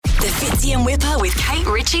Fitzy and Wippa with Kate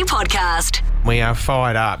Ritchie podcast. We are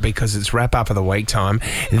fired up because it's wrap-up of the week time.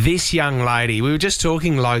 This young lady, we were just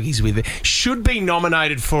talking Logies with her, should be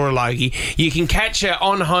nominated for a Logie. You can catch her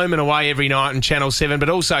on Home and Away every night on Channel 7, but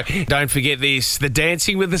also, don't forget this, the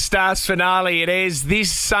Dancing with the Stars finale. It airs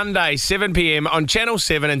this Sunday, 7 p.m. on Channel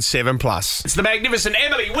 7 and 7+. It's the magnificent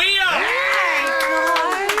Emily Weir!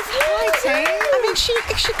 Hi, team. I mean,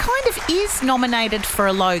 she kind of is nominated for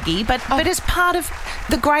a Logie, but as part of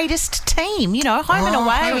the greatest team, you know, Home and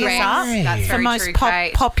Away is up. That's the very most true,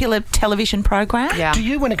 Kate. popular television program. Yeah. Do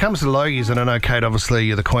you, when it comes to the Logies, and I know, Kate, obviously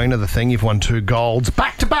you're the queen of the thing, you've won 2 golds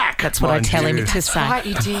back to back. That's what I tell him to That's say. right,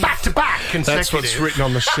 you did. Back to back consecutive. That's what's written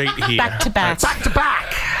on the sheet here. Back to back. Back to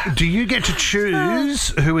back. Do you get to choose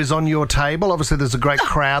who is on your table? Obviously, there's a great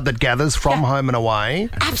crowd that gathers from Home and Away.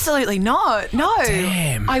 Absolutely not. No.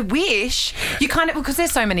 Damn. I wish. You kind of, because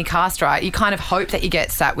there's so many cast, right? You kind of hope that you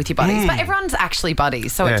get sat with your buddies. But everyone's actually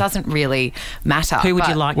buddies, so it doesn't really matter. Who would But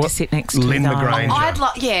you like to sit next to? Lynn though? McGranger. I'd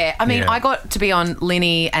love, I mean, I got to be on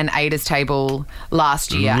Linny and Ada's table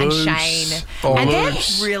last year, Loose. and Shane, Oh, and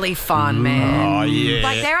loose. they're really fun, man. Oh, yeah.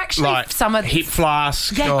 Like they're actually like some of hip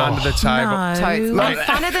flask Yeah. under the table. No. totes. Like,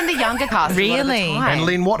 funner than the younger cast. a lot of the Really? time. And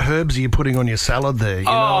Lynn, what herbs are you putting on your salad there? You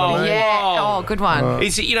know what I mean? Yeah. Oh, good one.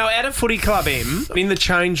 Is it, you know, at a footy club, in the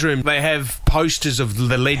change room, they have posters of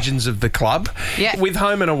the legends of the club. Yeah. With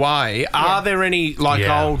Home and Away, are there any,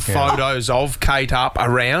 old photos of Kate up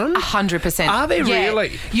around? 100%. Are there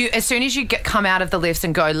really? You, as soon as you come out of the lifts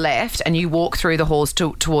and go left and you walk through the halls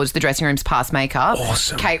towards the dressing rooms past makeup,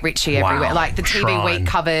 Awesome. Kate Ritchie everywhere. Like the TV Shrine. week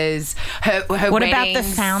covers, her What about the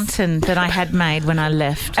weddings. fountain that I had made when I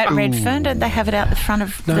left at Redfern? Don't they have it out the front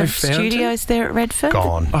of the fountain? studios there at Redfern?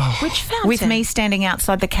 Gone. Which fountain? With me standing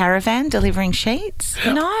outside the caravan delivering sheets?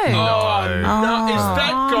 No. No, is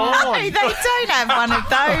that gone? No, they don't have one of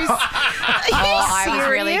those. Are you I was serious?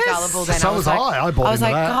 really gullible then. So was I. I bought I was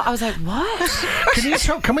into like, that. God, I was like,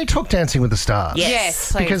 what? Can we talk Dancing with the Stars?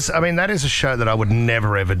 Yes, please. Because, I mean, that is a show that I would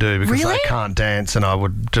never, ever do because Really? I can't dance and I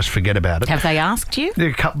would just forget about it. Have they asked you?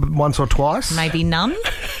 Once or twice. Maybe none?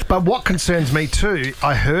 But what concerns me too,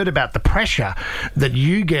 I heard about the pressure that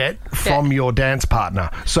you get from your dance partner.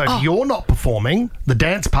 So if you're not performing, the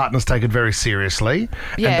dance partners take it very seriously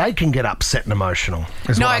and they can get upset and emotional,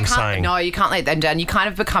 is what I'm saying. No, you can't let them down. You kind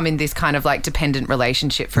of become in this kind of like dependent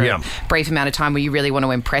relationship for a brief amount of time where you really want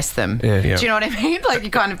to impress them. Yeah. Do you know what I mean? Like you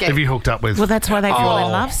kind of get... Have you hooked up with... Well, that's why they fall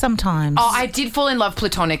in love sometimes. Oh, I did fall in love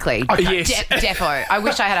platonically. Yes. Defo. I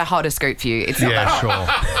wish I had a hotter scoop for you. It's not that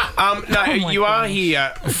hot. sure. You are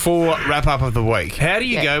here for wrap-up of the week. How do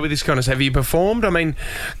you go with this kind of stuff? Have you performed? I mean,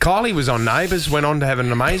 Kylie was on Neighbours, went on to have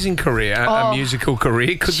an amazing career, a musical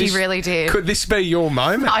career. She really did. Could this be your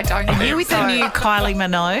moment? I don't know. you with the new Kylie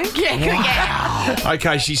Minogue? Yeah.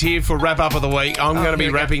 Okay, she's here for wrap-up of the week. I'm going to be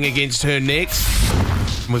here we go. rapping against her next.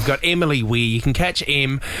 We've got Emily Weir. You can catch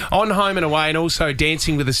Em on Home and Away and also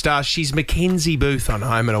Dancing with the Stars. She's Mackenzie Booth on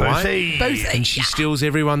Home and Away. Boothie. And she steals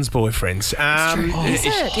everyone's boyfriends. Is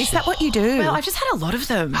it? Is that what you do? Well, I've just had a lot of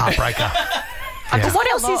them. Heartbreaker. What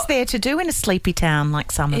else is there to do in a sleepy town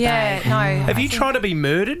like Summer Bay? Yeah, no. Have you tried to be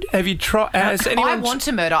murdered? Have you tried? Has anyone? I want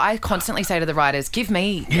to murder. I constantly say to the writers, give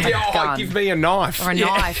me a gun. give me a knife. or a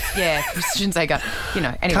knife. Yeah, I shouldn't say gun. You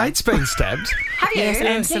know, anyway. Kate's been stabbed. Have you? Yes,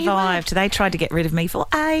 and survived. They tried to get rid of me for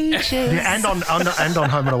ages. Yeah, and on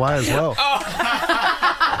Home and Away as well.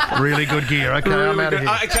 Really good gear. Okay, I'm out of here.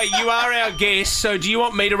 Okay, you are our guest, so do you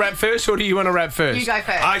want me to rap first or do you want to rap first? You go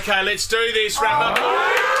first. Okay, let's do this. Wrap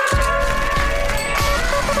up.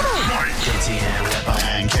 Fitzy and Wippa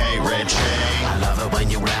and Kate Ritchie. I love it when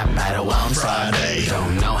you rap battle on Friday.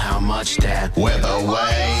 Don't know how much that Wippa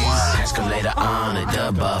weighs. Escalator on at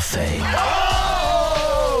the buffet.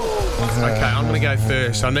 Okay, I'm going to go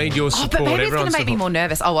first. I need your support. But maybe it's going Everyone's to make me support. more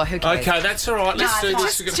nervous. Oh, well, who cares? Okay, that's all right. Let's do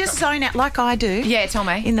this. Just zone out like I do. Yeah, tell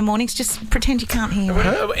me. In the mornings, just pretend you can't hear me.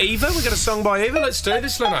 Eva, we've got a song by Eva. Let's do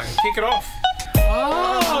this, Leno. Kick it off.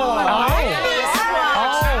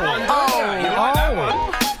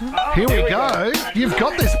 Here we go. You've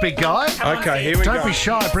got this, big guy. Okay, here we go. Don't be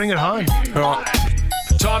shy. Bring it home. All right.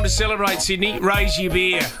 Time to celebrate, Sydney. Raise your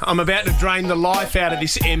beer. I'm about to drain the life out of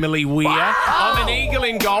this Emily Weir. I'm an eagle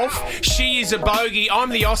in golf. She is a bogey.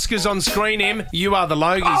 I'm the Oscars on screen, Em. You are the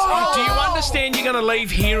Logies. Do you understand you're going to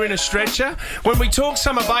leave here in a stretcher? When we talk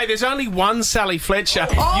Summer Bay, there's only one Sally Fletcher.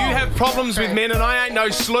 You have problems with men and I ain't no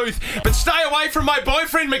sleuth. But stay away from my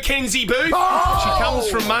boyfriend, Mackenzie Booth. She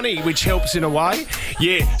comes from money, which helps in a way.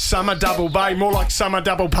 Yeah, Summer Double Bay, more like Summer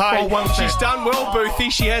Double Pay. Oh, well She's said. done well,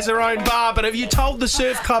 Boothie. She has her own bar. But have you told the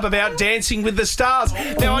Surf Club about Dancing with the Stars.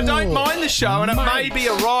 Now, I don't mind the show, and it may be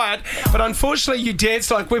a riot, but unfortunately you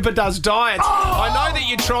dance like Wippa does diets. I know that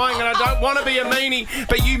you're trying, and I don't want to be a meanie,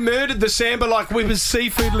 but you murdered the samba like Wippa's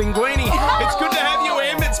seafood linguine. It's good to have you,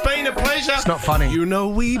 Em. It's been a pleasure. It's not funny. You know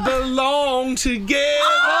we belong together.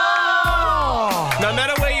 No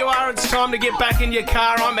matter where you are, it's time to get back in your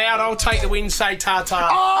car. I'm out. I'll take the win. Say ta-ta.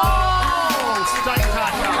 Steak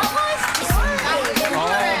tartar.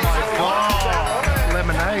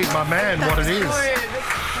 Lemonade, my man, what it is.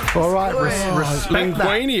 All right, respect that.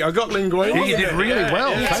 Linguine. I got linguine. Yeah, you did really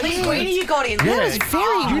well. Linguine you got in Yeah. there. That was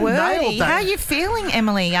very You wordy. nailed that. How are you feeling,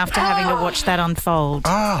 Emily, after having to watch that unfold?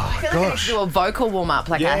 Oh, I feel like I should do a vocal warm-up.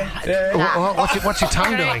 Like what's your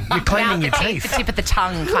tongue doing? You're cleaning your teeth. The tip of the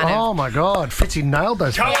tongue, kind of. Oh, my God. Fitzy nailed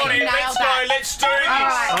those. Come ones. on in. nailed Let's that. go. Let's do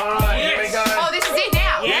this. All right. Here we go. Oh, this is it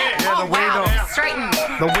now? Yeah. Yeah, Oh, the weird wow. dog. Straighten.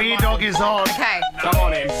 The weird dog is on. Okay, Come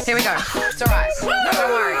on in. here we go. It's all right. Don't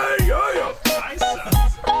worry.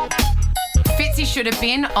 Fitzy should have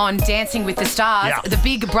been on Dancing with the Stars, Yeah. the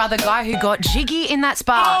big brother guy who got jiggy in that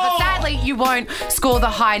spa. But sadly, you won't score the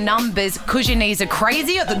high numbers because your knees are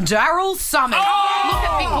crazier than Daryl Summit. Look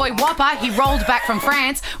at big boy Wippa. He rolled back from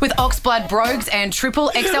France with oxblood brogues and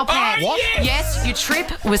triple XL pants. What? Yes, your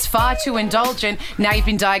trip was far too indulgent. Now you've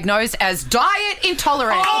been diagnosed as diet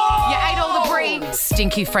intolerant. You ate all the brie,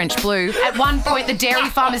 stinky French blue. At one point, the dairy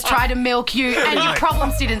farmers tried to milk you, and your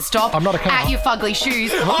problems didn't stop I'm not a cow. at your fugly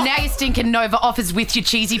shoes. Now you're stinking Nova offers with your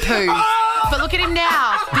cheesy poo. But look at him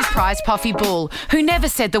now, this prize puffy bull who never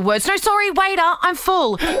said the words, "No, sorry, waiter, I'm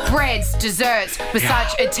full." Breads, desserts were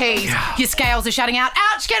such a tease. Your scales are shutting out.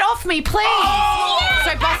 Ouch, get off me, please.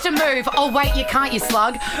 So bust a move. Oh, wait, you can't, you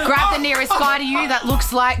slug. Grab the nearest guy to you that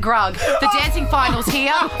looks like Grug. The dancing final's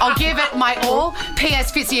here. I'll give it my all.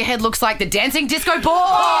 P.S. Fitzy, your head looks like the dancing disco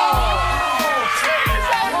ball.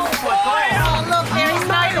 Oh, look, there is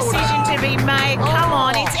no decision to be made. Come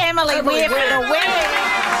on, it's Emily Weir for the win.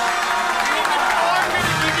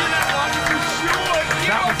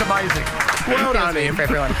 That was amazing. Well done, Em. For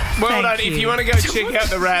everyone. Well done. Thank If you. you want to go check out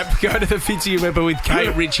the rap, go to the Fitzy and Wippa with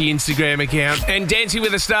Kate Ritchie Instagram account. And Dancing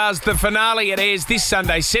with the Stars, the finale, it airs this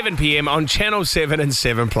Sunday, 7 p.m. on Channel 7 and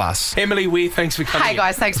 7+. Emily Weir, thanks for coming. Hey,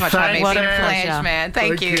 guys, thanks so much for having me. Thanks, It's been a man. pleasure, man.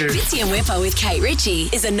 Thank you. Fitzy and Wippa with Kate Ritchie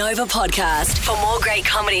is a Nova podcast. For more great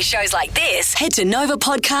comedy shows like this, head to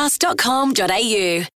novapodcast.com.au.